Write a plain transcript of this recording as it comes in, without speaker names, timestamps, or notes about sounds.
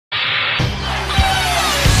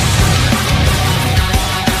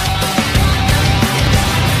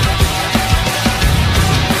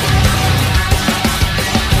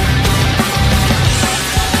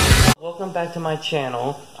back to my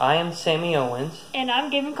channel. I am Sammy Owens. And I'm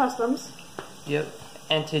Gaming Customs. Yep.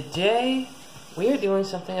 And today, we are doing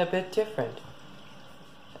something a bit different.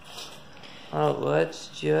 Let's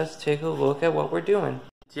just take a look at what we're doing.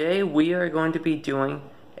 Today, we are going to be doing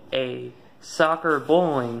a soccer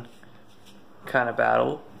bowling kind of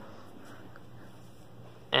battle.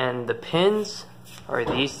 And the pins are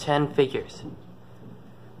these 10 figures.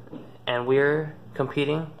 And we're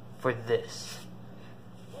competing for this.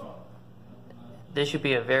 This should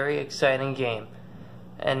be a very exciting game.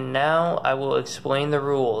 And now I will explain the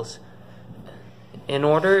rules. In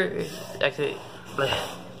order, actually,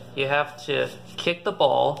 you have to kick the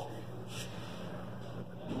ball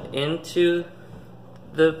into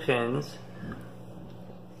the pins.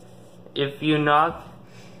 If you knock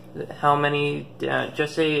how many down,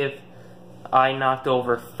 just say if I knocked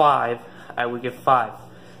over 5, I would get 5.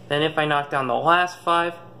 Then if I knocked down the last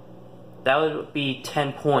 5, that would be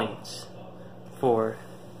 10 points for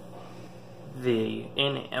the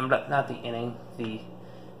the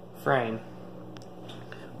frame.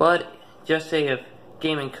 But just say if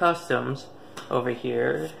Gaming Customs over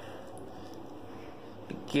here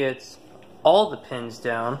gets all the pins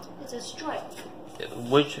down, it's a strike.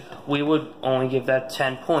 Which we would only give that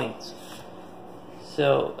 10 points.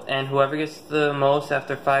 So, and whoever gets the most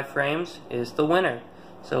after 5 frames is the winner.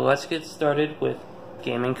 So let's get started with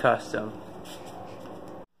Gaming Custom.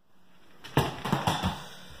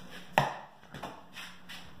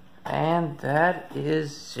 And that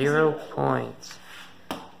is 0 points.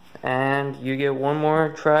 And you get one more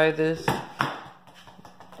try this.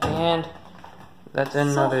 And that's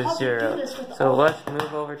another 0. So let's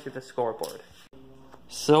move over to the scoreboard.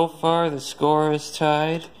 So far the score is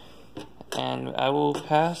tied. And I will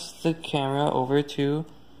pass the camera over to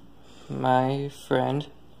my friend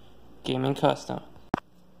Gaming Custom.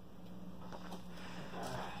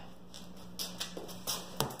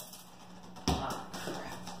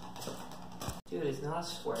 Dude, it's not a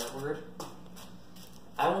swear word.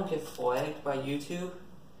 I won't get flagged by YouTube.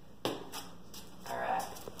 Alright.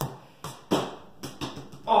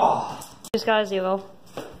 Oh! Just got a 0.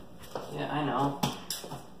 Yeah, I know.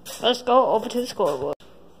 Let's go over to the scoreboard.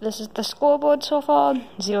 This is the scoreboard so far,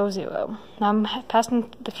 0-0. Now I'm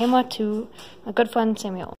passing the camera to my good friend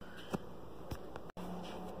Samuel.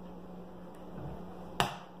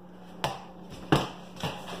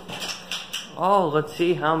 Oh, let's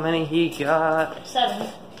see how many he got. 7.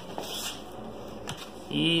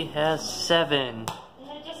 He has 7.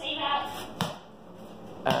 Just say that.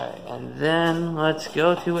 Alright, and then let's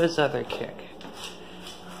go to his other kick.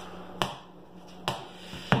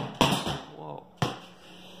 Whoa.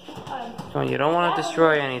 Come on, you don't want to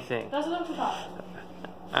destroy anything. That's what I'm talking.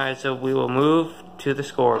 Alright, so we will move to the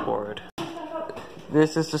scoreboard.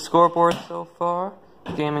 This is the scoreboard so far.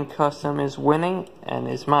 Gaming Custom is winning, and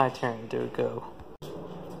it's my turn to go.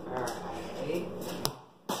 Alright.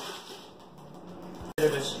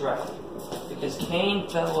 Bit of a strike. Because Kane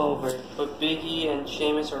fell over, but Biggie and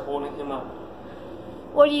Sheamus are holding him up.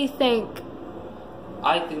 What do you think?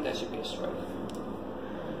 I think that should be a strike.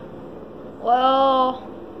 Well,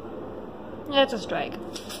 yeah, it's a strike.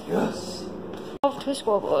 Yes. Over to the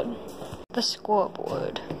scoreboard. The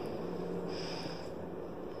scoreboard.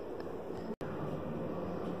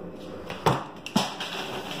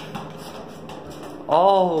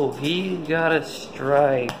 Oh, he got a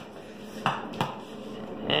strike.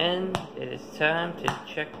 And it is time to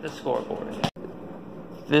check the scoreboard.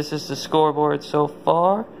 This is the scoreboard so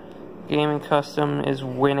far. Gaming Custom is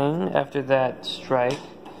winning after that strike.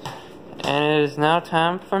 And it is now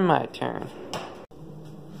time for my turn.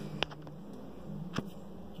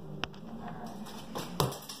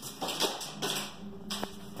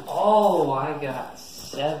 Oh, I got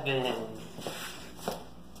 7.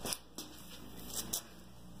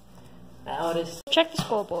 Now it is. Check the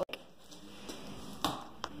scoreboard.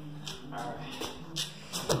 Alright.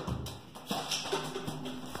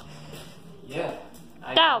 Yeah.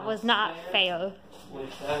 That was not fair.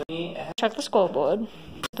 Without me. Check the scoreboard.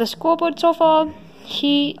 The scoreboard so far,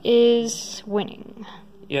 he is winning.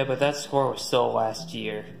 Yeah, but that score was still last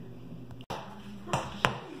year.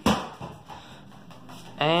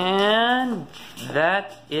 And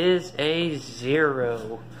that is a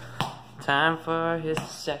 0. Time for his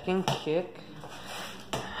second kick.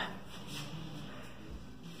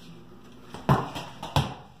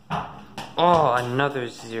 Oh, another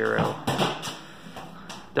 0.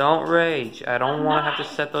 Don't rage. I don't want to have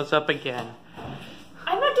to set those up again.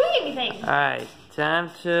 I'm not doing anything. Alright,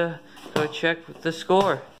 time to go check the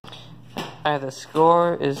score. Alright, the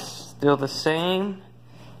score is still the same,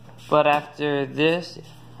 but after this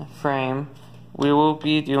frame, we will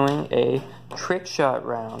be doing a trick shot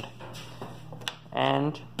round.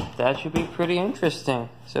 And that should be pretty interesting.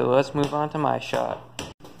 So let's move on to my shot.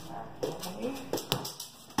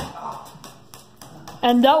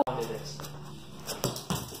 And that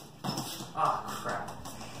crap.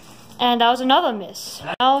 And that was another miss.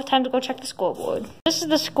 Now time to go check the scoreboard. This is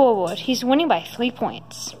the scoreboard. He's winning by 3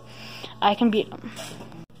 points. I can beat him.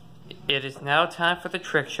 It is now time for the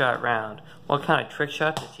trick shot round. What kind of trick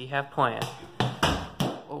shot does he have planned?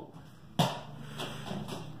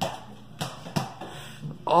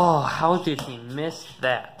 Oh, how did he miss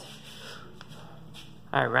that?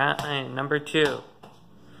 Alright, round number 2.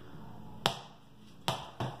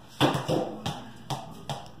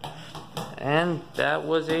 And that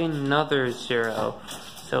was another 0.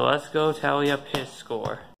 So let's go tally up his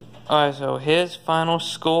score. Alright, so his final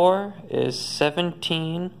score is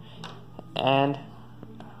 17. And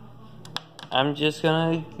I'm just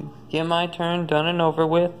gonna get my turn done and over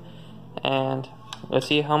with. And let's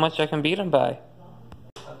see how much I can beat him by.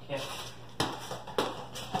 Okay.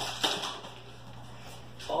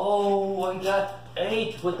 Oh, I got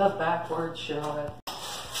 8 with a backward shot.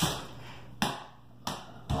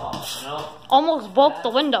 Oh, no. Almost broke the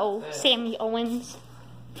window, Sammy Owens.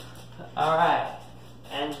 Alright,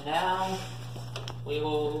 and now we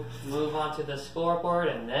will move on to the scoreboard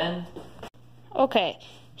and then... Okay,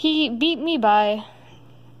 he beat me by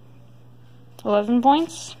 11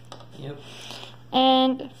 points. Yep.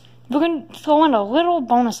 And we're going to throw in a little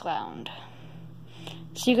bonus round.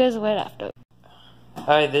 See you guys right after.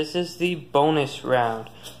 Alright, this is the bonus round.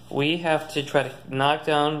 We have to try to knock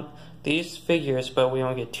down these figures, but we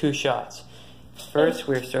only get 2 shots. First,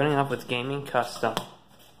 we're starting off with Gaming Custom.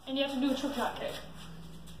 And you have to do a trick shot kick.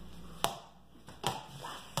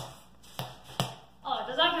 Oh,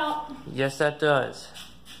 does that count? Yes, that does.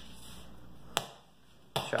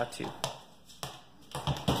 Shot 2.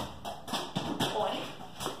 Boy.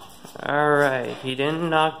 Alright, he didn't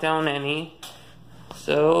knock down any,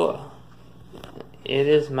 so it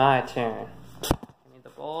is my turn. I need the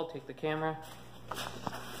ball, take the camera.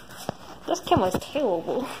 This camera's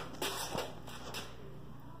terrible.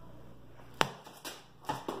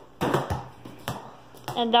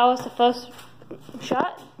 And that was the first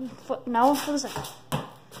shot. Now for the second.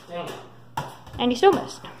 Dang. And he still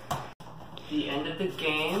missed. The end of the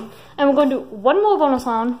game. And we're going to do one more bonus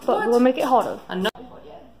round, but we'll make it harder.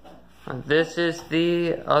 This is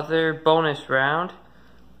the other bonus round.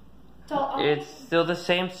 So, It's still the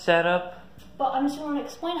same setup. But I'm just going to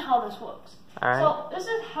explain how this works. Alright. So this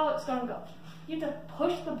is how it's going to go. You have to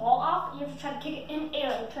push the ball off. You have to try to kick it in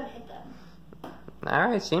air and try to hit them.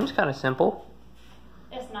 Alright, seems kind of simple.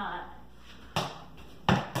 It's not.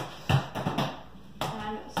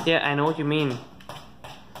 Yeah, I know what you mean.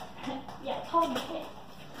 Yeah, it's hard to hit.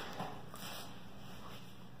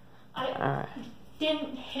 I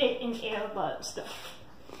didn't hit it in air, but still.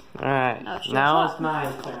 Alright, now it's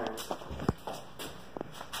my turn.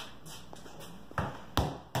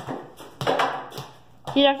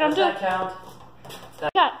 He knocked down 2. Count? I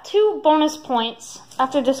got 2 bonus points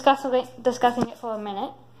after discussing it for a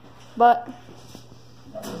minute. But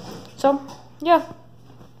so yeah.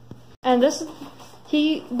 And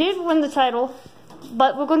he did win the title,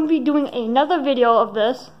 but we're going to be doing another video of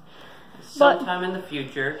this sometime in the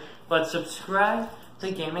future. But subscribe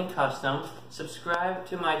to Gaming Custom, subscribe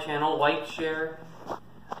to my channel, like, share,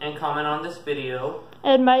 and comment on this video.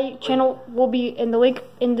 And my channel will be in the link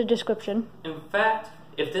in the description. In fact,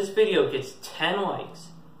 if this video gets 10 likes,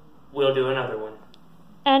 we'll do another one.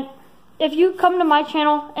 And if you come to my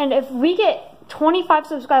channel, and if we get 25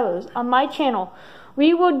 subscribers on my channel,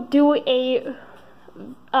 we will do a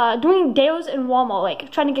doing Deos in Walmart,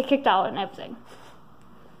 like trying to get kicked out and everything.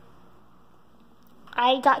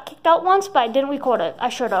 I got kicked out once, but I didn't record it. I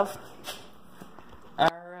should have.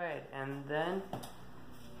 Alright, and then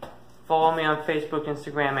follow me on Facebook,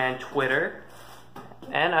 Instagram, and Twitter.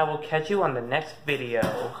 And I will catch you on the next video.